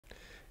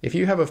If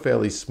you have a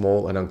fairly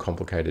small and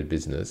uncomplicated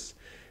business,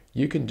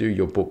 you can do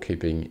your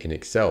bookkeeping in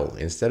Excel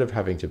instead of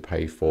having to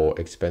pay for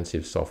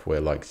expensive software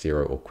like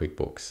Xero or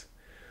QuickBooks.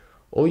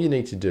 All you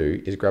need to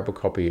do is grab a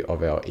copy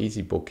of our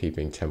easy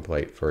bookkeeping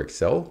template for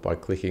Excel by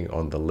clicking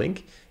on the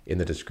link in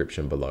the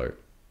description below.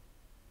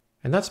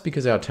 And that's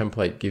because our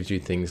template gives you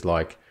things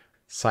like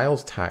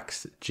sales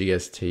tax,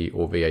 GST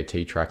or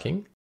VAT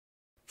tracking,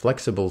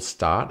 flexible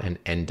start and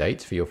end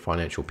dates for your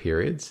financial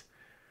periods,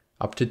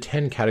 up to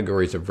 10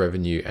 categories of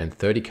revenue and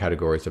 30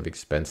 categories of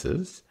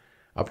expenses,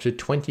 up to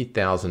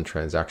 20,000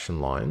 transaction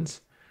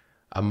lines,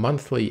 a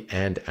monthly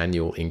and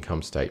annual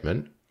income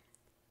statement,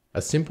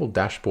 a simple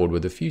dashboard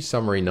with a few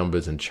summary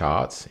numbers and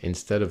charts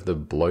instead of the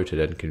bloated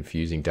and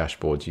confusing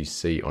dashboards you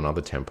see on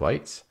other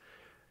templates,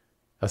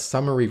 a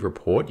summary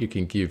report you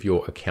can give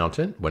your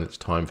accountant when it's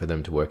time for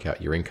them to work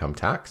out your income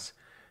tax,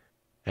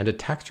 and a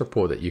tax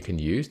report that you can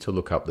use to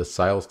look up the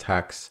sales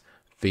tax,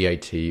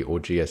 VAT or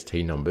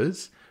GST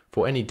numbers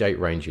for any date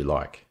range you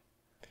like.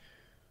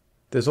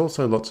 There's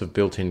also lots of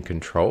built-in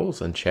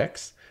controls and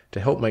checks to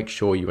help make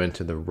sure you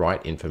enter the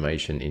right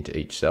information into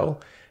each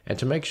cell and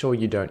to make sure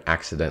you don't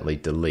accidentally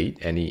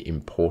delete any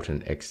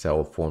important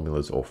Excel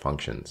formulas or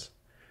functions.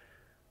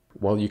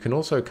 While you can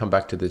also come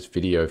back to this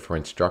video for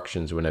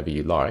instructions whenever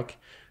you like,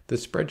 the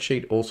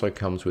spreadsheet also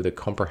comes with a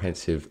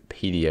comprehensive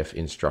PDF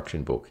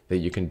instruction book that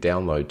you can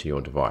download to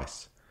your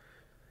device.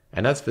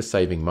 And as for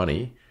saving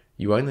money,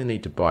 you only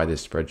need to buy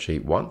this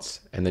spreadsheet once,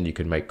 and then you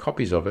can make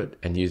copies of it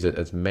and use it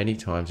as many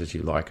times as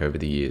you like over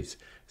the years,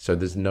 so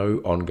there's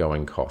no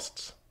ongoing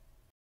costs.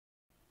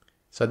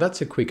 So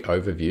that's a quick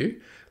overview.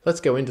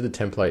 Let's go into the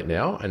template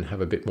now and have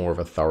a bit more of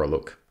a thorough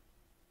look.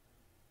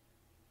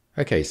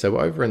 Okay, so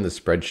we're over in the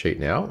spreadsheet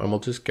now, and we'll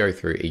just go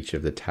through each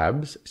of the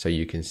tabs so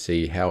you can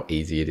see how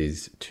easy it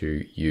is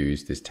to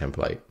use this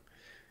template.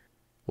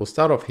 We'll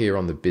start off here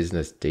on the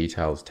Business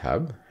Details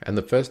tab, and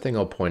the first thing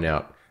I'll point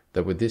out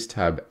that with this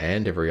tab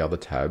and every other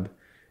tab,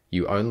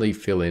 you only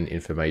fill in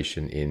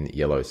information in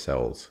yellow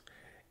cells.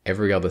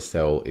 Every other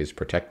cell is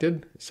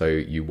protected, so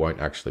you won't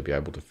actually be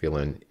able to fill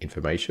in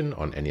information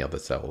on any other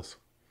cells.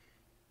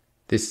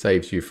 This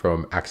saves you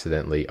from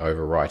accidentally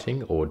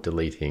overwriting or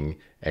deleting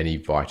any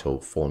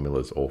vital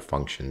formulas or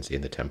functions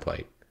in the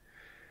template.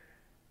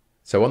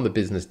 So on the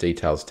Business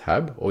Details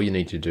tab, all you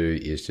need to do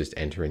is just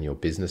enter in your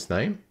business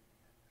name,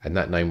 and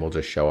that name will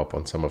just show up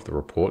on some of the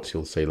reports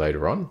you'll see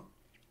later on.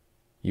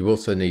 You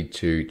also need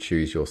to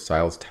choose your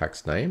sales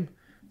tax name.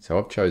 So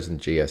I've chosen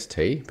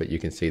GST, but you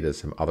can see there's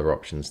some other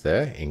options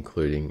there,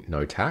 including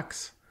no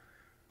tax.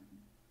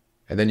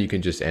 And then you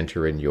can just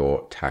enter in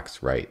your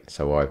tax rate.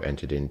 So I've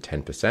entered in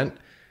 10%,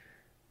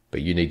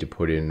 but you need to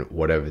put in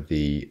whatever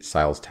the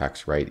sales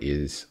tax rate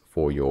is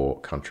for your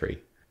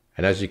country.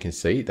 And as you can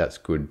see, that's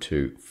good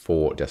to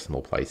 4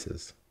 decimal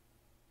places.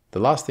 The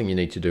last thing you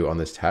need to do on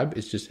this tab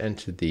is just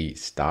enter the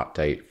start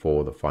date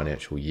for the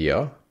financial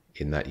year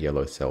in that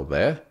yellow cell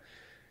there.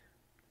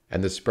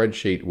 And the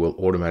spreadsheet will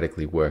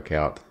automatically work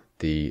out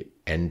the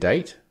end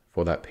date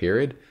for that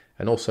period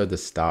and also the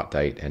start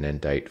date and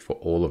end date for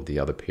all of the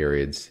other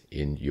periods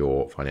in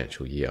your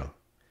financial year.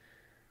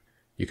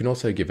 You can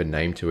also give a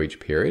name to each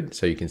period.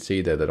 So you can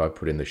see there that I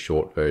put in the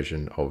short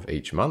version of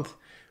each month,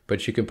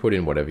 but you can put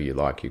in whatever you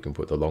like. You can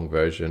put the long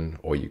version,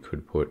 or you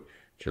could put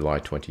July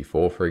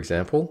 24, for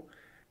example.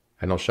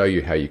 And I'll show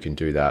you how you can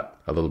do that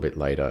a little bit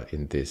later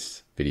in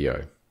this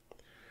video.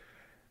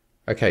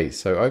 Okay,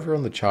 so over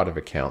on the Chart of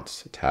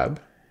Accounts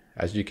tab,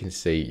 as you can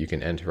see, you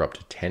can enter up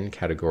to 10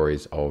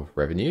 categories of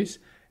revenues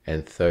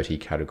and 30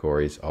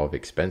 categories of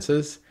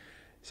expenses.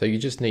 So you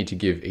just need to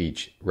give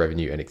each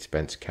revenue and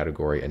expense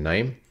category a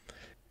name,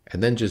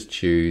 and then just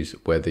choose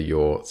whether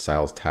your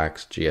sales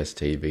tax,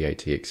 GST,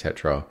 VAT,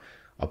 etc.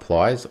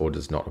 applies or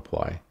does not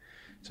apply.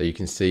 So you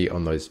can see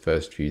on those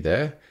first few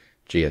there,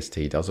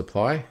 GST does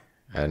apply,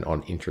 and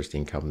on interest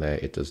income there,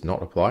 it does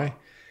not apply.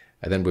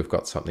 And then we've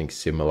got something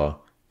similar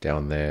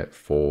down there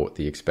for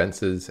the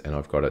expenses, and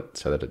I've got it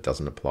so that it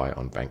doesn't apply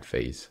on bank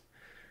fees.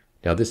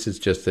 Now this is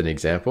just an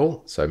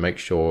example, so make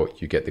sure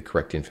you get the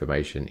correct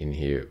information in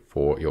here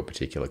for your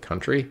particular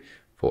country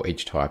for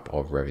each type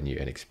of revenue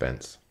and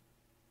expense.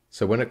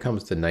 So when it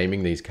comes to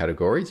naming these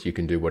categories, you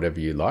can do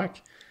whatever you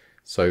like.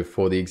 So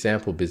for the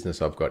example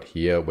business I've got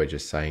here, we're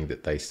just saying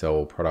that they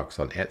sell products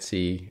on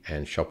Etsy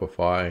and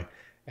Shopify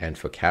and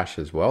for cash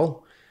as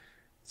well.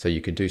 So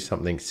you could do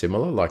something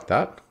similar like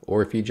that.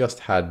 Or if you just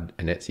had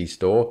an Etsy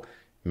store,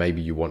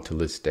 maybe you want to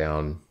list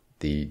down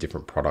the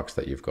different products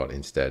that you've got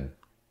instead.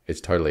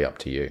 It's totally up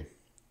to you.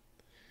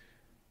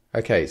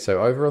 Okay,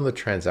 so over on the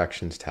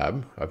Transactions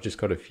tab, I've just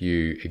got a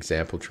few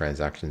example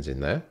transactions in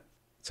there.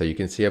 So you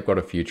can see I've got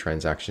a few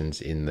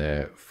transactions in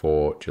there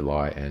for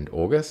July and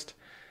August.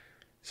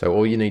 So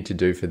all you need to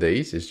do for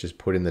these is just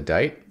put in the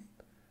date,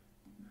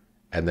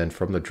 and then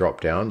from the drop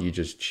down, you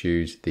just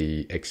choose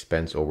the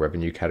expense or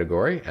revenue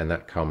category, and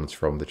that comes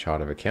from the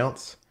Chart of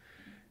Accounts.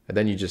 And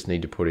then you just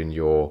need to put in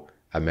your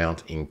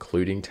amount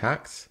including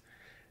tax.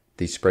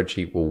 The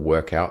spreadsheet will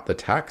work out the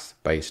tax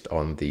based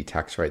on the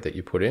tax rate that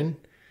you put in.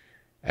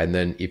 And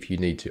then if you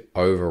need to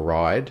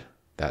override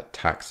that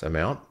tax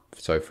amount.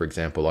 So for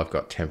example, I've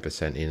got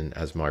 10% in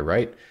as my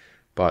rate,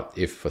 but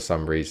if for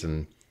some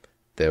reason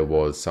there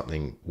was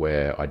something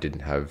where I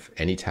didn't have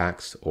any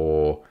tax,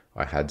 or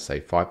I had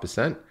say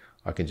 5%,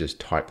 I can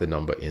just type the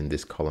number in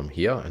this column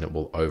here and it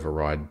will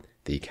override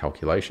the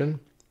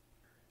calculation.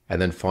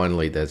 And then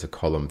finally, there's a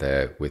column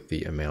there with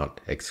the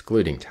amount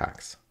excluding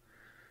tax.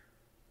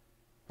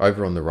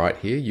 Over on the right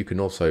here, you can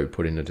also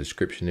put in a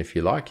description if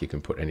you like. You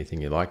can put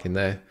anything you like in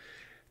there.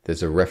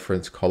 There's a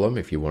reference column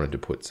if you wanted to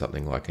put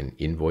something like an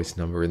invoice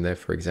number in there,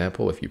 for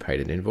example, if you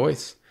paid an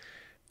invoice.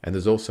 And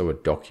there's also a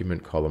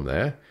document column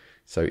there.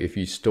 So if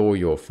you store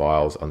your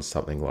files on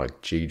something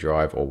like G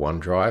Drive or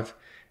OneDrive,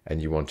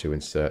 and you want to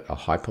insert a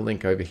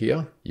hyperlink over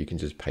here, you can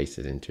just paste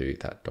it into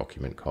that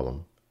document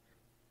column.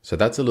 So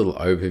that's a little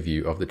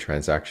overview of the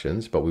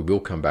transactions, but we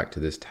will come back to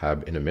this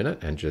tab in a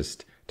minute and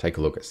just take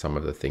a look at some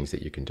of the things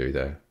that you can do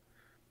there.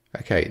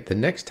 Okay, the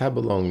next tab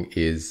along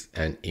is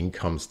an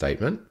income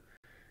statement.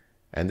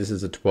 And this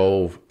is a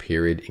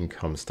 12-period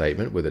income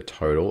statement with a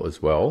total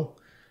as well.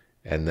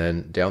 And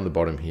then down the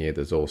bottom here,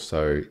 there's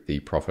also the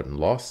profit and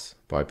loss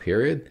by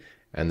period.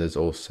 And there's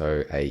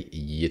also a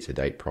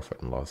year-to-date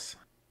profit and loss.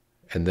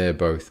 And they're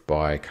both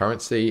by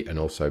currency and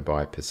also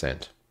by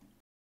percent.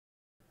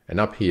 And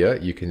up here,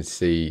 you can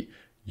see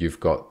you've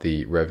got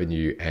the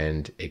revenue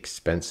and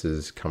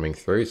expenses coming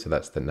through. So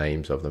that's the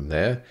names of them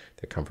there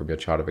that come from your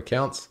chart of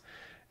accounts,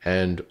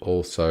 and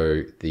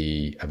also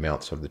the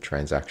amounts of the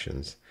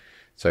transactions.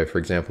 So for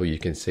example, you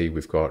can see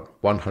we've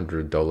got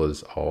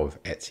 $100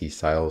 of Etsy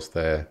sales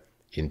there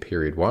in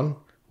period 1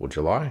 or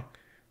July.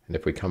 And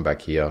if we come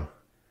back here,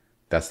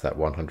 that's that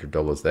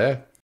 $100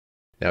 there.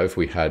 Now, if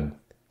we had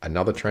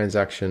another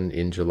transaction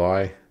in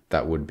July,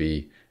 that would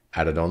be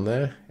added on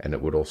there and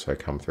it would also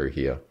come through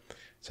here.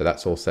 So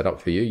that's all set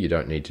up for you. You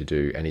don't need to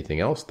do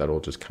anything else. That all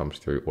just comes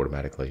through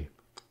automatically.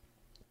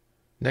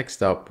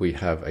 Next up, we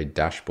have a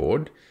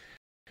dashboard.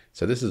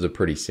 So this is a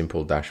pretty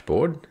simple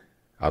dashboard,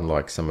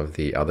 unlike some of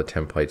the other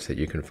templates that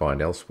you can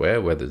find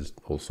elsewhere where there's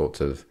all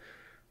sorts of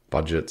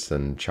budgets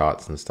and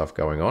charts and stuff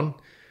going on.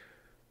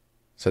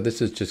 So this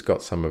has just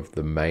got some of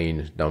the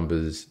main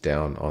numbers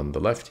down on the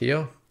left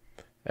here,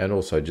 and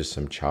also just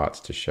some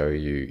charts to show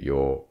you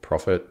your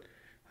profit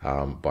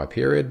by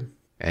period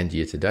and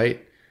year to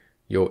date,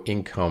 your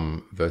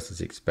income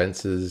versus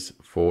expenses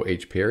for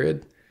each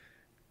period,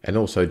 and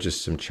also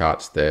just some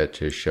charts there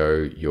to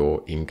show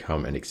your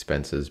income and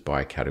expenses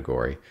by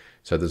category.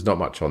 So there's not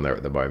much on there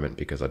at the moment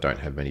because I don't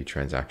have many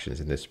transactions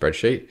in this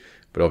spreadsheet,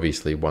 but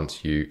obviously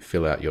once you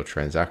fill out your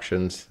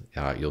transactions,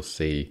 you'll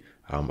see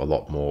a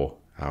lot more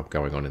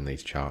going on in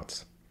these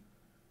charts.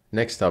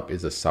 Next up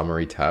is a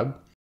summary tab.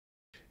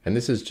 And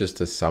this is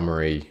just a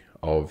summary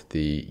of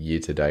the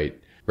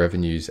year-to-date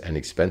revenues and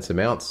expense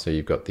amounts. So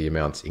you've got the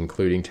amounts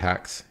including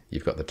tax,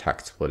 you've got the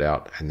tax split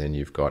out, and then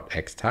you've got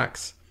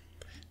ex-tax.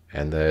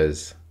 And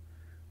there's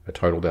a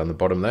total down the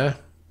bottom there.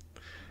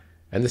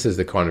 And this is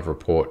the kind of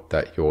report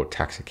that your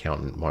tax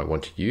accountant might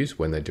want to use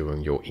when they're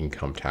doing your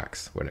income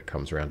tax when it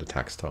comes around to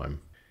tax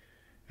time.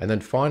 And then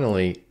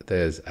finally,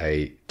 there's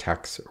a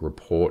tax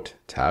report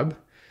tab.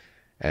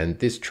 And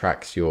this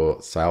tracks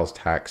your sales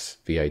tax,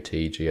 VAT,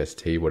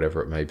 GST,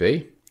 whatever it may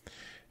be.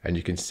 And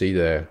you can see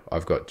there,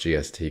 I've got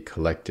GST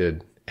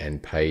collected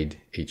and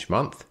paid each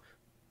month.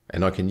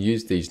 And I can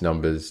use these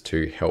numbers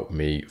to help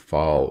me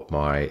file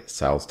my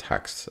sales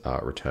tax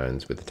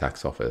returns with the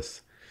tax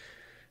office.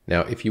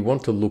 Now, if you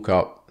want to look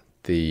up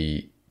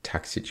the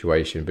tax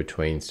situation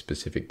between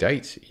specific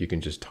dates, you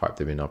can just type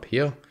them in up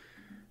here.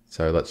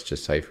 So let's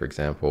just say, for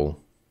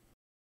example,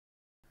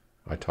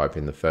 I type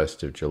in the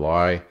 1st of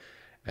July,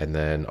 and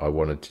then I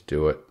wanted to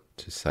do it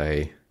to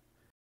say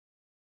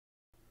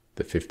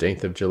the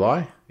 15th of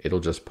July. It'll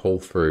just pull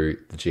through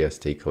the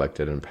GST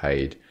collected and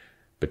paid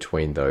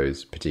between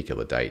those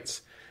particular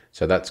dates.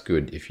 So that's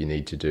good if you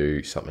need to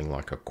do something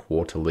like a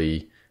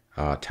quarterly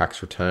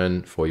tax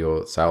return for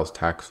your sales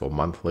tax, or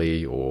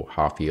monthly or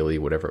half yearly,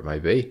 whatever it may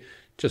be.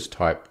 Just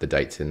type the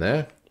dates in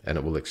there and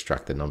it will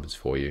extract the numbers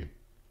for you.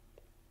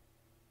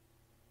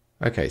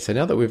 Okay, so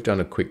now that we've done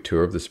a quick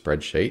tour of the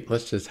spreadsheet,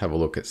 let's just have a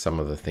look at some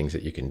of the things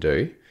that you can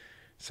do.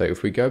 So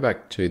if we go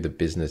back to the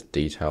business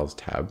details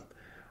tab,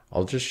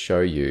 I'll just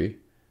show you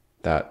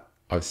that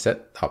I've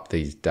set up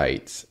these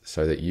dates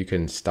so that you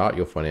can start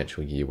your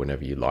financial year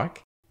whenever you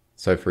like.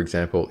 So for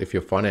example, if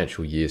your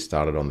financial year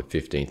started on the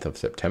 15th of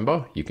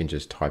September, you can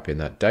just type in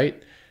that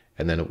date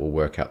and then it will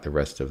work out the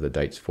rest of the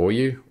dates for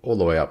you all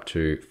the way up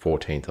to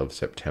 14th of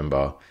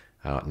September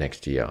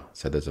next year.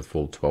 So there's a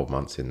full 12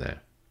 months in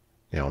there.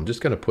 Now I'm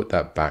just going to put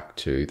that back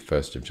to the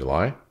 1st of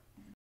July.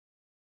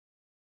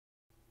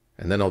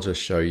 And then I'll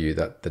just show you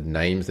that the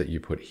names that you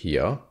put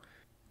here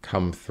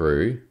come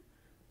through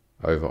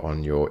over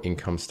on your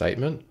income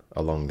statement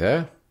along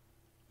there,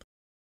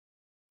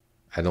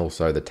 and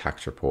also the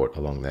tax report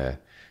along there.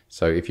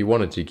 So if you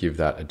wanted to give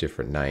that a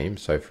different name,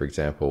 so for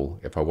example,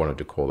 if I wanted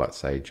to call that,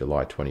 say,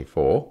 July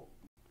 24,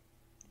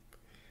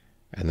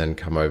 and then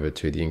come over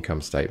to the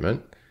income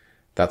statement,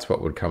 that's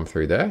what would come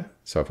through there.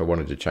 So if I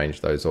wanted to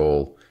change those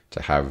all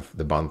to have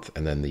the month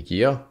and then the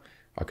year,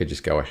 I could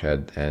just go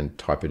ahead and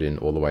type it in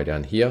all the way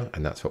down here,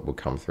 and that's what will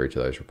come through to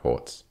those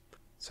reports.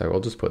 So I'll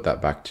just put that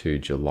back to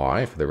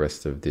July for the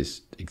rest of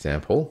this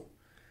example.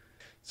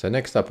 So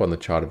next up on the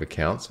chart of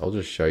accounts, I'll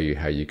just show you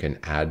how you can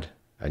add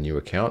a new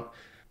account.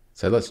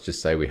 So let's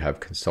just say we have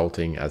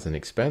consulting as an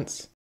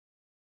expense.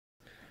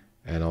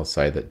 And I'll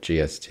say that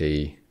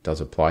GST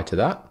does apply to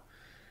that.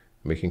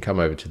 We can come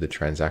over to the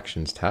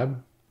transactions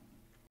tab.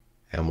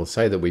 And we'll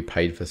say that we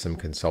paid for some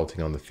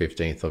consulting on the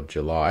 15th of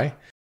July.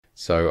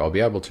 So I'll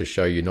be able to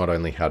show you not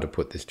only how to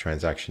put this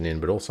transaction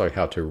in, but also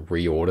how to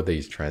reorder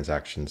these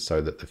transactions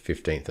so that the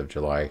 15th of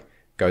July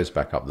goes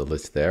back up the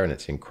list there and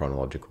it's in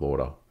chronological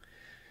order.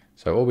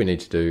 So all we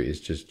need to do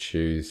is just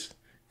choose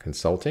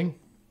consulting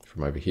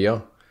from over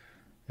here.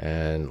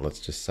 And let's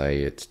just say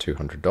it's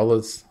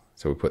 $200.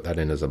 So we put that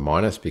in as a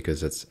minus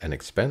because it's an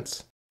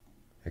expense.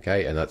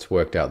 Okay, and that's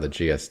worked out the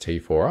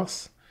GST for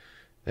us.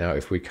 Now,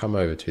 if we come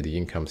over to the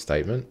income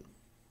statement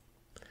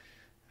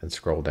and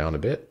scroll down a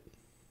bit,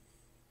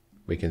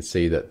 we can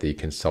see that the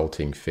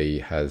consulting fee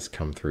has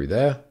come through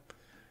there.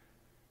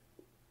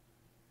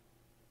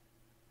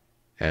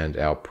 And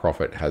our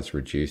profit has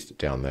reduced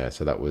down there.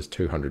 So that was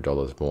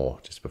 $200 more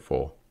just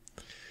before.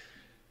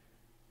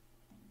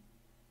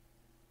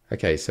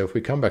 Okay, so if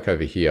we come back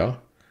over here,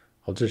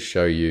 I'll just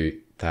show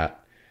you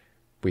that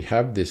we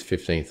have this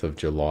 15th of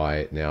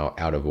July now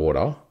out of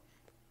order.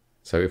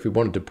 So if we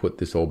wanted to put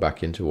this all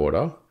back into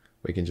order,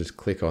 we can just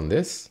click on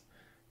this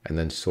and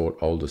then sort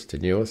oldest to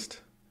newest.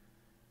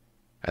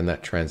 And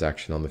that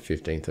transaction on the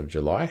 15th of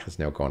July has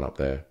now gone up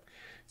there.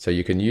 So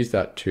you can use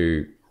that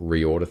to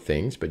reorder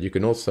things, but you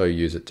can also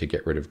use it to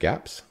get rid of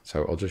gaps.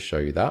 So I'll just show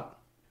you that.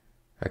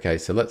 Okay,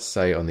 so let's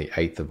say on the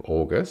 8th of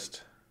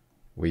August,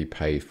 we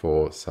pay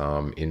for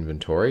some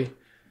inventory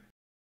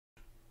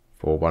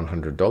for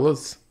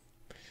 $100.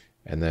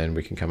 And then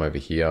we can come over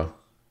here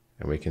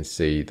and we can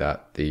see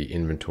that the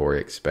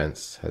inventory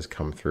expense has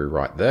come through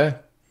right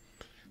there.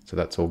 So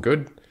that's all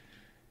good.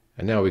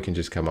 And now we can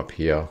just come up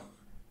here,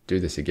 do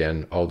this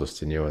again, oldest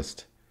to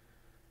newest,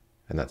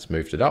 and that's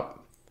moved it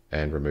up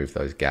and remove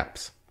those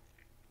gaps.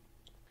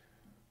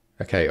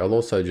 Okay, I'll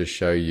also just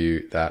show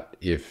you that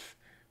if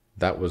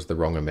that was the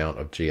wrong amount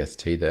of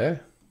GST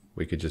there,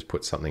 we could just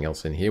put something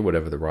else in here,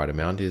 whatever the right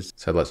amount is.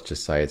 So let's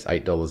just say it's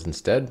 $8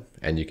 instead,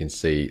 and you can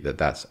see that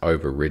that's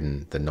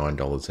overridden the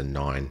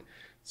 $9.09.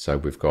 So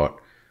we've got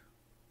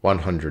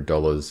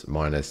 $100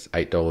 minus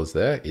 $8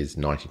 there is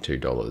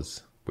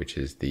 $92, which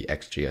is the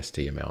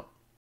ex-GST amount.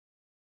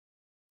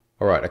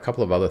 All right, a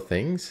couple of other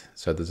things.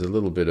 So there's a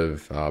little bit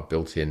of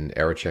built-in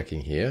error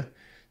checking here.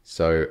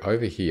 So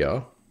over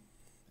here,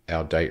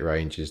 our date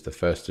range is the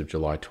 1st of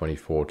July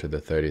 24 to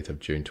the 30th of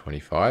June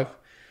 25.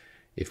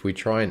 If we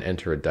try and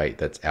enter a date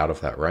that's out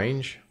of that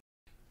range,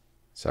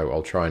 so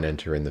I'll try and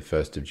enter in the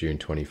 1st of June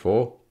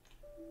 24,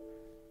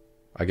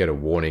 I get a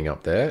warning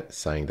up there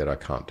saying that I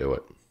can't do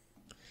it.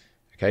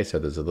 Okay, so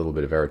there's a little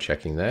bit of error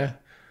checking there.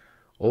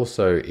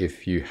 Also,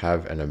 if you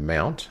have an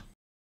amount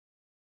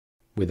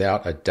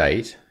without a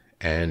date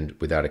and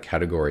without a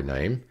category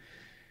name,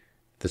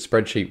 the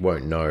spreadsheet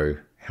won't know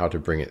how to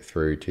bring it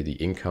through to the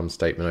income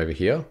statement over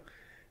here.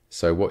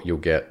 So what you'll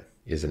get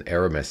is an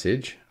error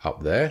message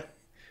up there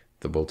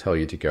that will tell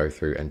you to go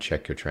through and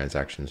check your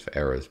transactions for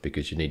errors,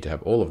 because you need to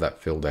have all of that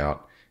filled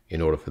out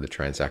in order for the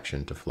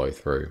transaction to flow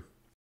through.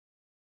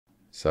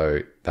 So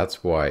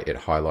that's why it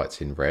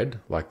highlights in red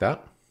like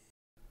that.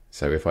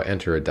 So if I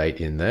enter a date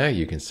in there,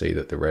 you can see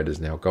that the red is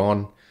now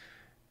gone.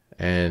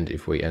 And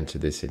if we enter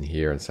this in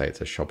here and say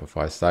it's a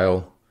Shopify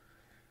sale,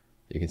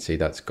 you can see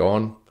that's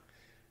gone.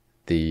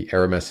 The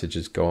error message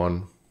is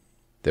gone.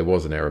 There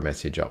was an error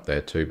message up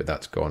there too, but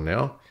that's gone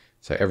now.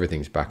 So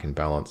everything's back in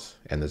balance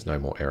and there's no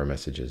more error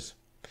messages.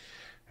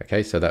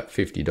 Okay, so that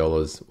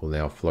 $50 will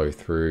now flow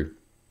through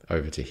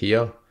over to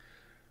here.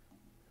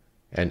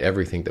 And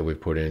everything that we've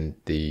put in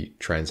the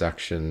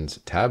transactions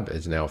tab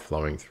is now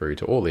flowing through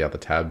to all the other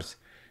tabs,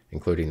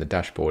 including the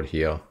dashboard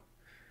here,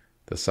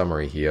 the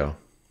summary here,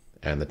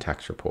 and the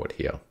tax report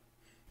here.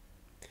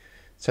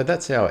 So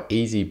that's our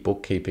easy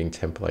bookkeeping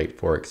template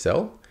for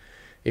Excel.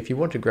 If you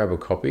want to grab a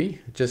copy,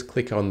 just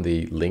click on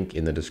the link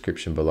in the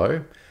description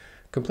below,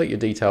 complete your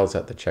details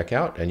at the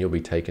checkout, and you'll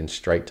be taken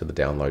straight to the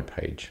download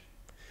page.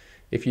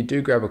 If you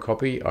do grab a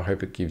copy, I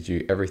hope it gives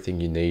you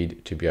everything you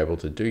need to be able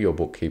to do your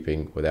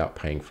bookkeeping without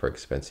paying for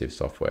expensive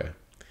software.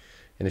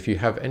 And if you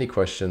have any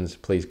questions,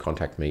 please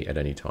contact me at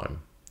any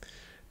time.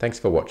 Thanks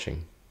for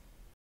watching.